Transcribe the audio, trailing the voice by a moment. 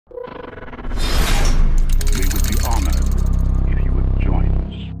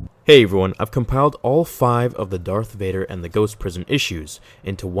Hey everyone, I've compiled all 5 of the Darth Vader and the Ghost Prison issues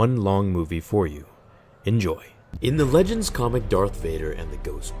into one long movie for you. Enjoy. In the Legends comic Darth Vader and the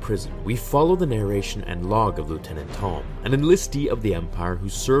Ghost Prison, we follow the narration and log of Lieutenant Tom, an enlistee of the Empire who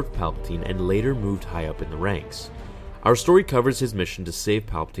served Palpatine and later moved high up in the ranks. Our story covers his mission to save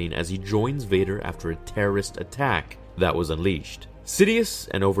Palpatine as he joins Vader after a terrorist attack that was unleashed. Sidious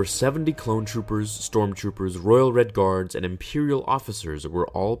and over 70 clone troopers, stormtroopers, Royal Red Guards, and Imperial officers were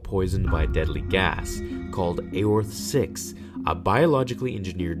all poisoned by a deadly gas called Aorth-6, a biologically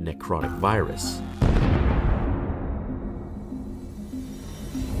engineered necrotic virus.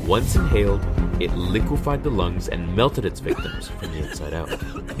 Once inhaled, it liquefied the lungs and melted its victims from the inside out.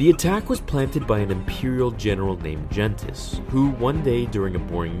 The attack was planted by an Imperial general named Gentis, who one day during a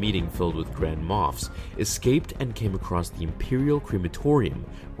boring meeting filled with Grand Moffs, escaped and came across the Imperial crematorium,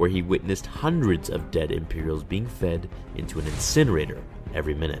 where he witnessed hundreds of dead Imperials being fed into an incinerator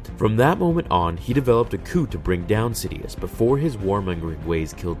every minute. From that moment on, he developed a coup to bring down Sidious before his warmongering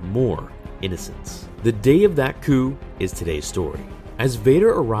ways killed more innocents. The day of that coup is today's story. As Vader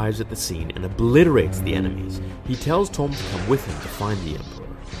arrives at the scene and obliterates the enemies, he tells Tom to come with him to find the Emperor.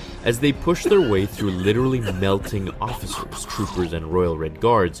 As they push their way through literally melting officers, troopers, and Royal Red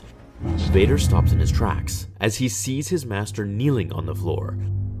Guards, Vader stops in his tracks as he sees his master kneeling on the floor.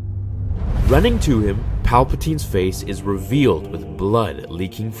 Running to him, Palpatine's face is revealed with blood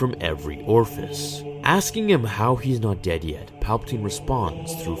leaking from every orifice. Asking him how he's not dead yet, Palpatine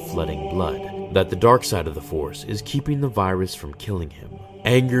responds through flooding blood that the dark side of the Force is keeping the virus from killing him.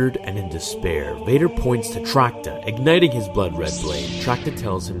 Angered and in despair, Vader points to Tracta, igniting his blood-red blade. Tracta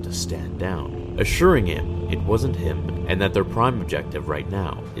tells him to stand down, assuring him it wasn't him and that their prime objective right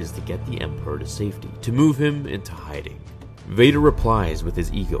now is to get the Emperor to safety, to move him into hiding. Vader replies with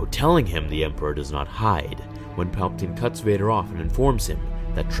his ego, telling him the Emperor does not hide, when Palpatine cuts Vader off and informs him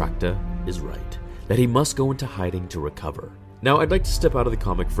that Tracta is right, that he must go into hiding to recover. Now, I'd like to step out of the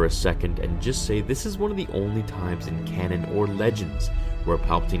comic for a second and just say this is one of the only times in canon or legends where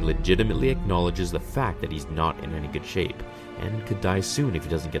Palpatine legitimately acknowledges the fact that he's not in any good shape, and could die soon if he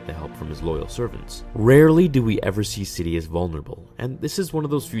doesn't get the help from his loyal servants. Rarely do we ever see Sidious vulnerable, and this is one of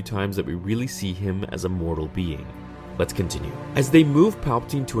those few times that we really see him as a mortal being. Let's continue. As they move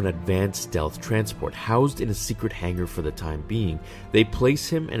Palpatine to an advanced stealth transport housed in a secret hangar for the time being, they place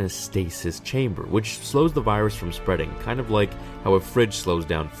him in a stasis chamber, which slows the virus from spreading, kind of like how a fridge slows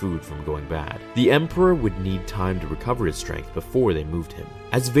down food from going bad. The Emperor would need time to recover his strength before they moved him.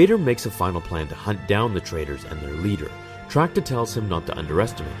 As Vader makes a final plan to hunt down the traitors and their leader, Tracta tells him not to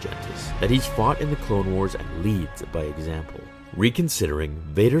underestimate Gentis, that he's fought in the Clone Wars and leads by example. Reconsidering,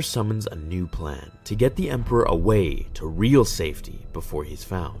 Vader summons a new plan to get the Emperor away to real safety before he's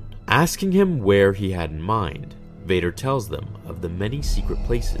found. Asking him where he had in mind, Vader tells them of the many secret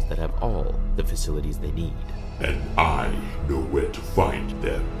places that have all the facilities they need. And I know where to find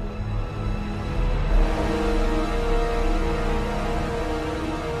them.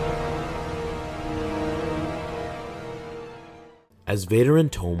 As Vader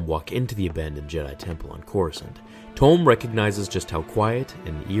and Tom walk into the abandoned Jedi Temple on Coruscant, Tom recognizes just how quiet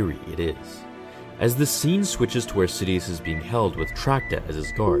and eerie it is. As the scene switches to where Sidious is being held with Tracta as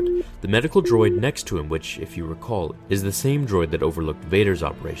his guard, the medical droid next to him, which, if you recall, is the same droid that overlooked Vader's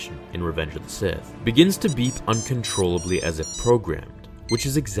operation in Revenge of the Sith, begins to beep uncontrollably as if programmed, which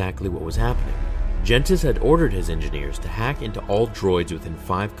is exactly what was happening. Gentis had ordered his engineers to hack into all droids within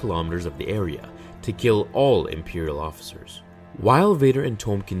 5 kilometers of the area to kill all Imperial officers. While Vader and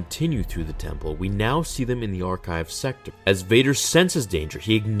Tom continue through the temple, we now see them in the archive sector. As Vader senses danger,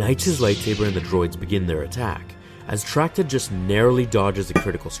 he ignites his lightsaber and the droids begin their attack, as Tracta just narrowly dodges a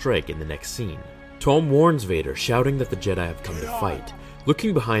critical strike in the next scene. Tom warns Vader, shouting that the Jedi have come to fight,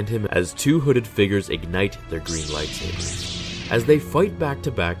 looking behind him as 2 hooded figures ignite their green lightsabers. As they fight back to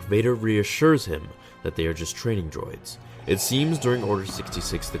back, Vader reassures him that they are just training droids. It seems during Order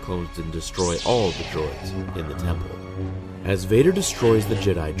 66 the clones didn't destroy all the droids in the temple. As Vader destroys the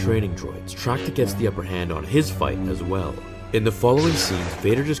Jedi training droids, Tracta gets the upper hand on his fight as well. In the following scenes,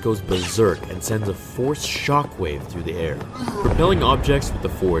 Vader just goes berserk and sends a force shockwave through the air, propelling objects with the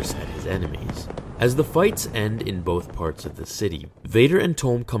Force at his enemies. As the fights end in both parts of the city, Vader and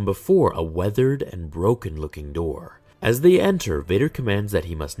Tom come before a weathered and broken-looking door. As they enter, Vader commands that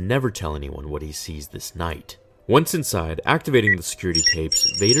he must never tell anyone what he sees this night. Once inside, activating the security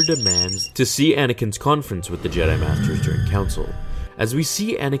tapes, Vader demands to see Anakin's conference with the Jedi Masters during Council. As we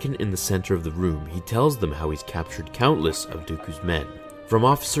see Anakin in the center of the room, he tells them how he's captured countless of Dooku's men, from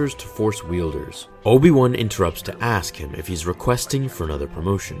officers to Force wielders. Obi-Wan interrupts to ask him if he's requesting for another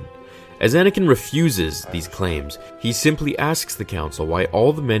promotion. As Anakin refuses these claims, he simply asks the council why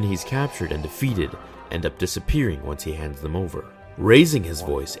all the men he's captured and defeated end up disappearing once he hands them over. Raising his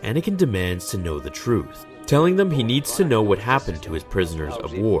voice, Anakin demands to know the truth, telling them he needs to know what happened to his prisoners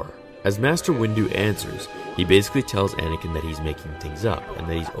of war. As Master Windu answers, he basically tells Anakin that he's making things up and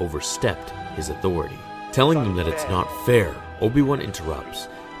that he's overstepped his authority. Telling them that it's not fair, Obi-Wan interrupts,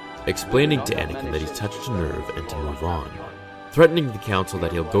 explaining to Anakin that he's touched a nerve and to move on. Threatening the council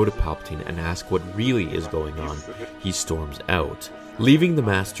that he'll go to Palpatine and ask what really is going on, he storms out, leaving the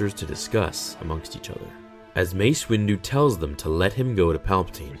Masters to discuss amongst each other. As Mace Windu tells them to let him go to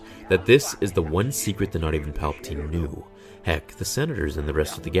Palpatine, that this is the one secret that not even Palpatine knew. Heck, the Senators and the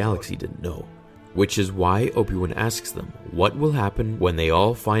rest of the galaxy didn't know. Which is why Obi-Wan asks them what will happen when they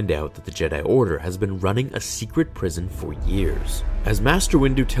all find out that the Jedi Order has been running a secret prison for years. As Master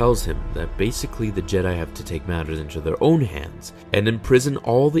Windu tells him that basically the Jedi have to take matters into their own hands and imprison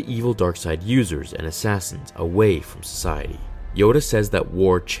all the evil dark-side users and assassins away from society. Yoda says that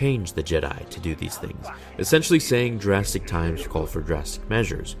war changed the Jedi to do these things, essentially saying drastic times call for drastic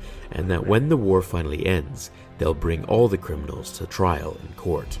measures, and that when the war finally ends, they'll bring all the criminals to trial in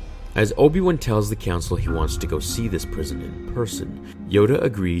court. As Obi-Wan tells the council he wants to go see this prison in person, Yoda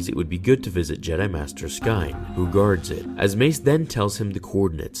agrees it would be good to visit Jedi Master Skyne, who guards it, as Mace then tells him the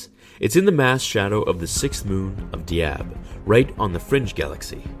coordinates. It's in the mass shadow of the 6th moon of Diab, right on the Fringe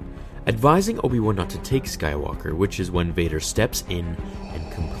Galaxy. Advising Obi-Wan not to take Skywalker, which is when Vader steps in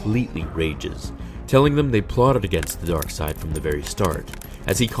and completely rages, telling them they plotted against the dark side from the very start.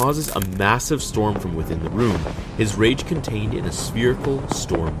 As he causes a massive storm from within the room, his rage contained in a spherical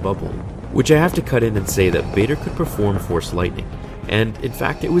storm bubble. Which I have to cut in and say that Vader could perform Force Lightning, and in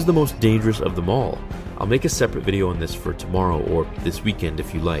fact it was the most dangerous of them all. I'll make a separate video on this for tomorrow or this weekend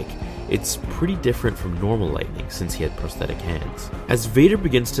if you like. It's pretty different from normal lightning since he had prosthetic hands. As Vader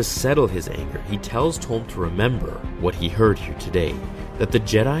begins to settle his anger, he tells Tom to remember what he heard here today, that the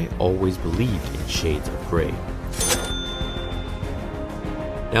Jedi always believed in shades of grey.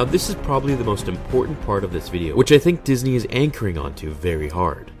 Now this is probably the most important part of this video, which I think Disney is anchoring onto very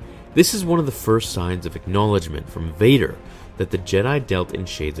hard. This is one of the first signs of acknowledgement from Vader that the Jedi dealt in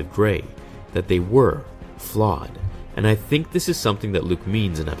shades of grey, that they were flawed, and I think this is something that Luke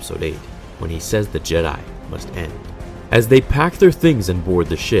means in Episode 8, when he says the Jedi must end. As they pack their things and board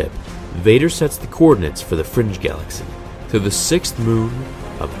the ship, Vader sets the coordinates for the Fringe Galaxy, to the 6th moon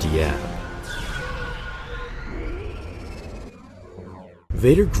of Diab.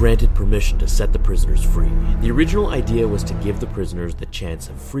 Vader granted permission to set the prisoners free. The original idea was to give the prisoners the chance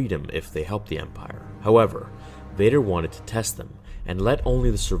of freedom if they helped the Empire. However, Vader wanted to test them, and let only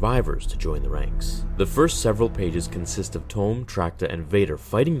the survivors to join the ranks. The first several pages consist of Tom, Tracta, and Vader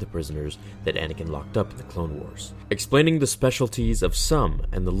fighting the prisoners that Anakin locked up in the Clone Wars, explaining the specialties of some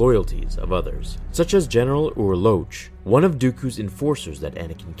and the loyalties of others, such as General Urloch, one of Dooku's enforcers that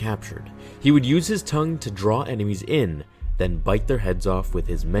Anakin captured. He would use his tongue to draw enemies in, then bite their heads off with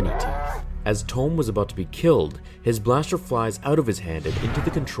his many teeth. As Tom was about to be killed, his blaster flies out of his hand and into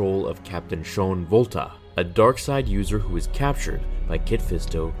the control of Captain Shon Volta, a dark side user who was captured by Kit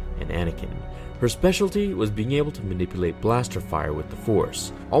Fisto and Anakin. Her specialty was being able to manipulate blaster fire with the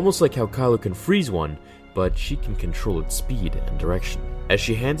Force, almost like how Kylo can freeze one, but she can control its speed and direction. As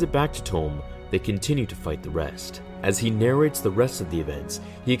she hands it back to Tom, they continue to fight the rest. As he narrates the rest of the events,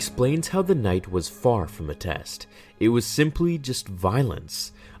 he explains how the night was far from a test. It was simply just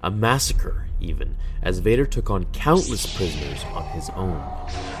violence, a massacre even, as Vader took on countless prisoners on his own.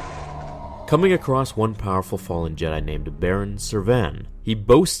 Coming across one powerful fallen Jedi named Baron Servan, he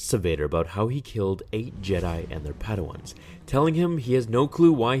boasts to Vader about how he killed 8 Jedi and their Padawans, telling him he has no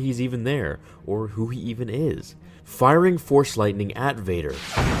clue why he's even there, or who he even is. Firing Force Lightning at Vader,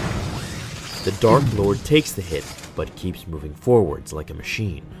 the Dark Lord takes the hit, but keeps moving forwards like a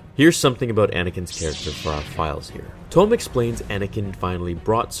machine. Here's something about Anakin's character for our files here. Tom explains Anakin finally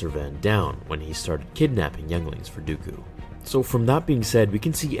brought Servan down when he started kidnapping younglings for Dooku. So from that being said, we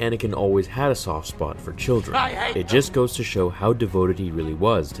can see Anakin always had a soft spot for children. It just goes to show how devoted he really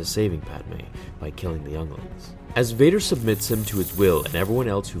was to saving Padme by killing the younglings. As Vader submits him to his will and everyone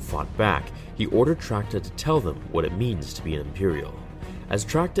else who fought back, he ordered Tracta to tell them what it means to be an Imperial. As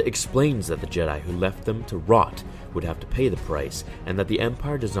Tracta explains that the Jedi who left them to rot would have to pay the price, and that the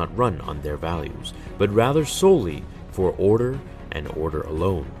Empire does not run on their values, but rather solely for order and order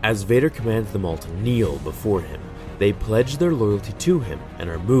alone. As Vader commands them all to kneel before him, they pledge their loyalty to him and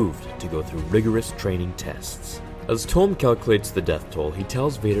are moved to go through rigorous training tests. As Tolm calculates the death toll, he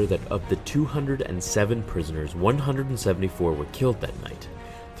tells Vader that of the 207 prisoners, 174 were killed that night.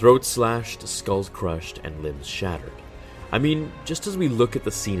 Throats slashed, skulls crushed, and limbs shattered. I mean, just as we look at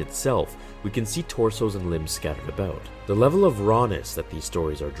the scene itself, we can see torsos and limbs scattered about. The level of rawness that these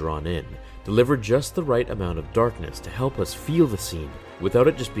stories are drawn in deliver just the right amount of darkness to help us feel the scene without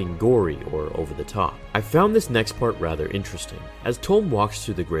it just being gory or over the top. I found this next part rather interesting. As Tolm walks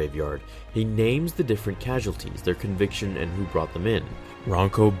through the graveyard, he names the different casualties, their conviction, and who brought them in.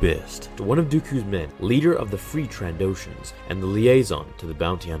 Ronco Bist, one of Dooku's men, leader of the Free Trandoshans, and the liaison to the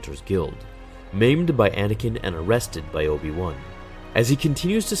Bounty Hunters Guild. Maimed by Anakin and arrested by Obi-Wan. As he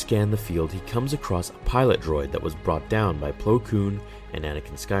continues to scan the field, he comes across a pilot droid that was brought down by Plo Koon and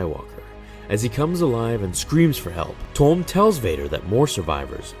Anakin Skywalker. As he comes alive and screams for help, Tolm tells Vader that more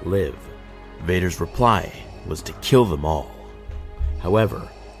survivors live. Vader's reply was to kill them all. However,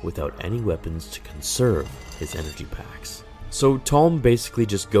 without any weapons to conserve his energy packs. So Tolm basically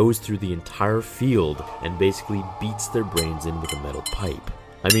just goes through the entire field and basically beats their brains in with a metal pipe.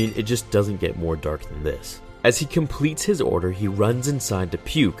 I mean, it just doesn't get more dark than this. As he completes his order, he runs inside to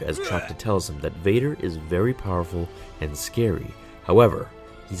puke as Chakta tells him that Vader is very powerful and scary. However,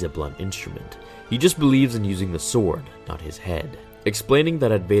 he's a blunt instrument. He just believes in using the sword, not his head. Explaining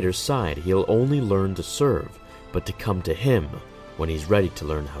that at Vader's side, he'll only learn to serve, but to come to him when he's ready to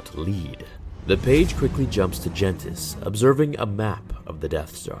learn how to lead. The page quickly jumps to Gentis, observing a map of the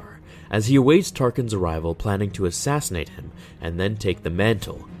Death Star, as he awaits Tarkin's arrival, planning to assassinate him and then take the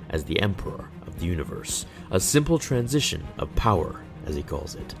mantle as the Emperor of the universe. A simple transition of power, as he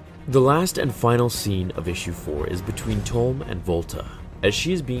calls it. The last and final scene of issue 4 is between Tolm and Volta. As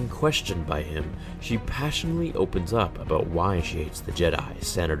she is being questioned by him, she passionately opens up about why she hates the Jedi,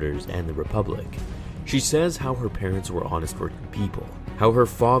 Senators, and the Republic. She says how her parents were honest working people, how her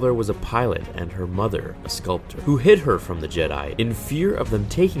father was a pilot and her mother a sculptor, who hid her from the Jedi in fear of them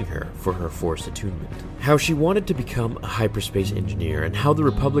taking her for her Force attunement, how she wanted to become a hyperspace engineer, and how the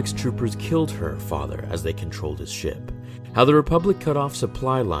Republic's troopers killed her father as they controlled his ship, how the Republic cut off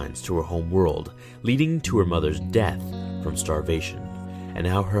supply lines to her home world, leading to her mother's death from starvation, and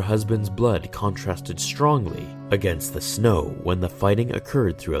how her husband's blood contrasted strongly against the snow when the fighting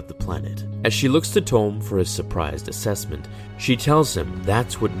occurred throughout the planet. As she looks to Tolm for his surprised assessment, she tells him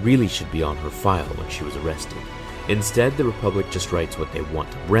that's what really should be on her file when she was arrested. Instead, the Republic just writes what they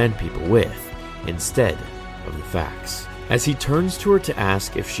want to brand people with, instead of the facts. As he turns to her to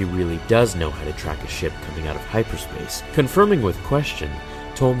ask if she really does know how to track a ship coming out of hyperspace, confirming with question,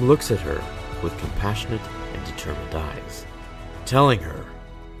 Tolm looks at her with compassionate and determined eyes, telling her,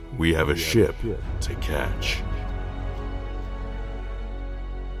 "We have a ship to catch."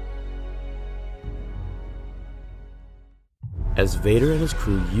 As Vader and his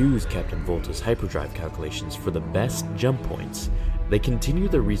crew use Captain Volta's hyperdrive calculations for the best jump points, they continue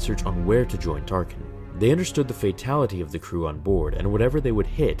their research on where to join Tarkin. They understood the fatality of the crew on board and whatever they would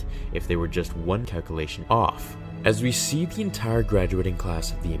hit if they were just one calculation off. As we see the entire graduating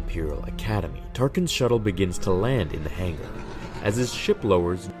class of the Imperial Academy, Tarkin's shuttle begins to land in the hangar. As his ship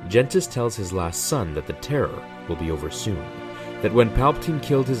lowers, Gentis tells his last son that the Terror will be over soon. That when Palpatine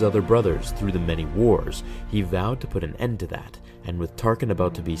killed his other brothers through the many wars, he vowed to put an end to that, and with Tarkin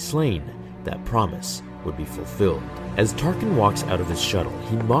about to be slain, that promise would be fulfilled. As Tarkin walks out of his shuttle,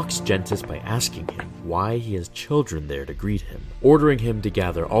 he mocks Gentis by asking him why he has children there to greet him, ordering him to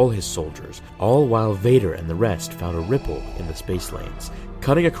gather all his soldiers, all while Vader and the rest found a ripple in the space lanes,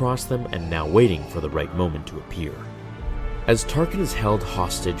 cutting across them and now waiting for the right moment to appear. As Tarkin is held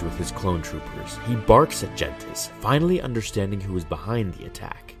hostage with his clone troopers, he barks at Gentis, finally understanding who is behind the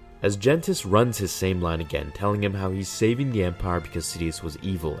attack. As Gentis runs his same line again, telling him how he's saving the Empire because Sidious was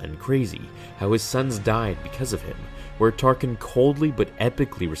evil and crazy, how his sons died because of him, where Tarkin coldly but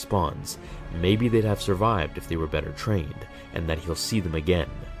epically responds, maybe they'd have survived if they were better trained, and that he'll see them again,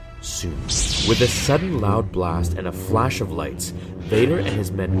 soon. With a sudden loud blast and a flash of lights, Vader and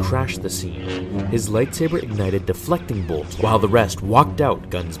his men crashed the scene. His lightsaber ignited deflecting bolts while the rest walked out,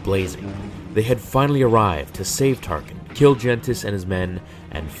 guns blazing. They had finally arrived to save Tarkin, kill Gentis and his men,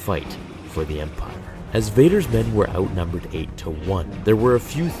 and fight for the Empire. As Vader's men were outnumbered 8-1, there were a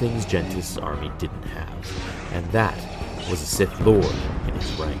few things Gentis' army didn't have, and that was a Sith Lord in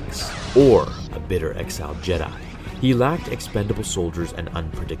his ranks, or a bitter exiled Jedi. He lacked expendable soldiers and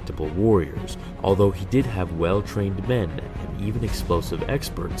unpredictable warriors, although he did have well-trained men and even explosive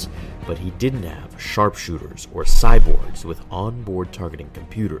experts, but he didn't have sharpshooters or cyborgs with on-board targeting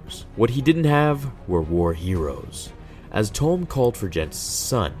computers. What he didn't have were war heroes. As Tolm called for Gentis'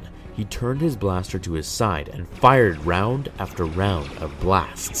 son, he turned his blaster to his side and fired round after round of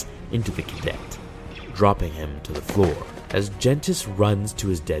blasts into the cadet, dropping him to the floor. As Gentis runs to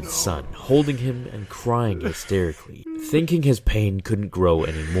his dead son, holding him and crying hysterically. Thinking his pain couldn't grow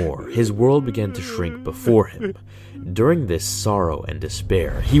anymore, his world began to shrink before him. During this sorrow and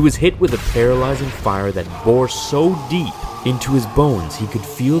despair, he was hit with a paralyzing fire that bore so deep into his bones he could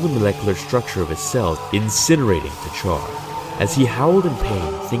feel the molecular structure of his cells incinerating to char. As he howled in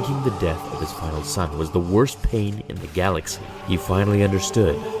pain, thinking the death of his final son was the worst pain in the galaxy, he finally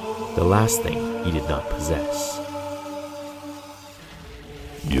understood the last thing he did not possess.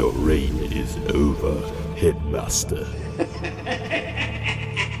 Your reign is over, Headmaster.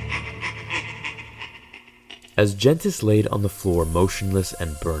 As Gentis laid on the floor motionless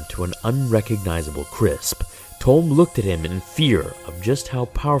and burnt to an unrecognizable crisp, Tolm looked at him in fear of just how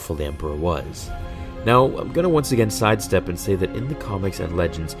powerful the Emperor was. Now, I'm gonna once again sidestep and say that in the comics and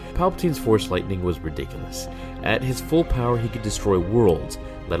legends, Palpatine's Force Lightning was ridiculous. At his full power, he could destroy worlds,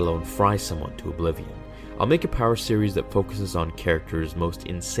 let alone fry someone to oblivion. I'll make a power series that focuses on characters' most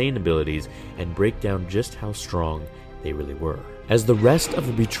insane abilities and break down just how strong they really were. As the rest of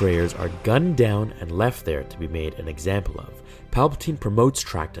the betrayers are gunned down and left there to be made an example of, Palpatine promotes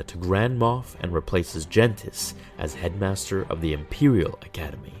Tracta to Grand Moff and replaces Gentis as headmaster of the Imperial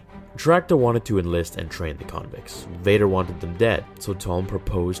Academy. Tracta wanted to enlist and train the convicts. Vader wanted them dead, so Tolm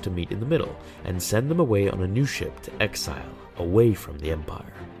proposed to meet in the middle and send them away on a new ship to exile, away from the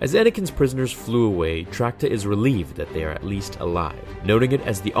Empire. As Anakin's prisoners flew away, Tracta is relieved that they are at least alive, noting it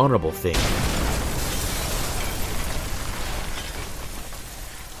as the honorable thing.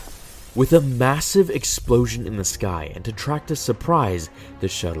 With a massive explosion in the sky, and to Tracta's surprise, the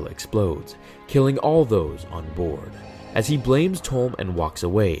shuttle explodes, killing all those on board. As he blames Tolm and walks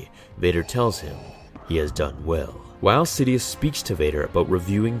away, Vader tells him he has done well. While Sidious speaks to Vader about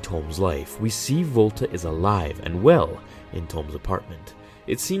reviewing Tolm's life, we see Volta is alive and well in Tolm's apartment.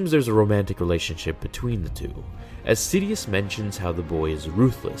 It seems there's a romantic relationship between the two, as Sidious mentions how the boy is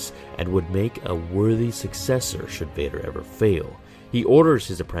ruthless and would make a worthy successor should Vader ever fail. He orders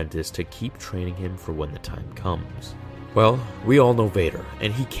his apprentice to keep training him for when the time comes. Well, we all know Vader,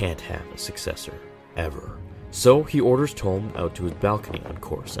 and he can't have a successor, ever. So he orders Tolm out to his balcony on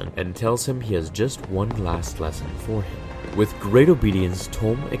Coruscant and tells him he has just one last lesson for him. With great obedience,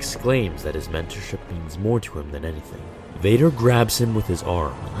 Tolm exclaims that his mentorship means more to him than anything. Vader grabs him with his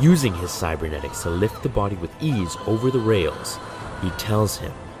arm, using his cybernetics to lift the body with ease over the rails. He tells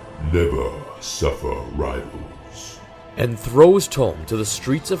him, Never suffer rivals, and throws Tolm to the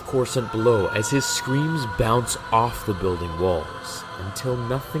streets of Coruscant below as his screams bounce off the building walls until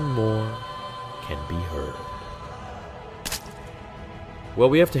nothing more can be heard. Well,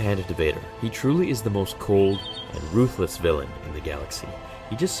 we have to hand it to Vader. He truly is the most cold and ruthless villain in the galaxy.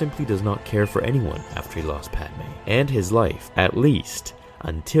 He just simply does not care for anyone after he lost Padme, and his life, at least,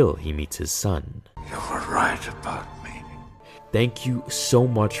 until he meets his son. You were right about me. Thank you so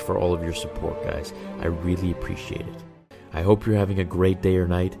much for all of your support, guys. I really appreciate it. I hope you're having a great day or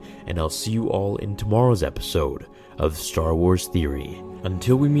night, and I'll see you all in tomorrow's episode of Star Wars Theory.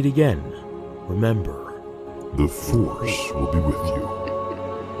 Until we meet again, remember, the Force will be with you,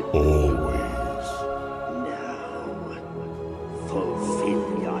 always.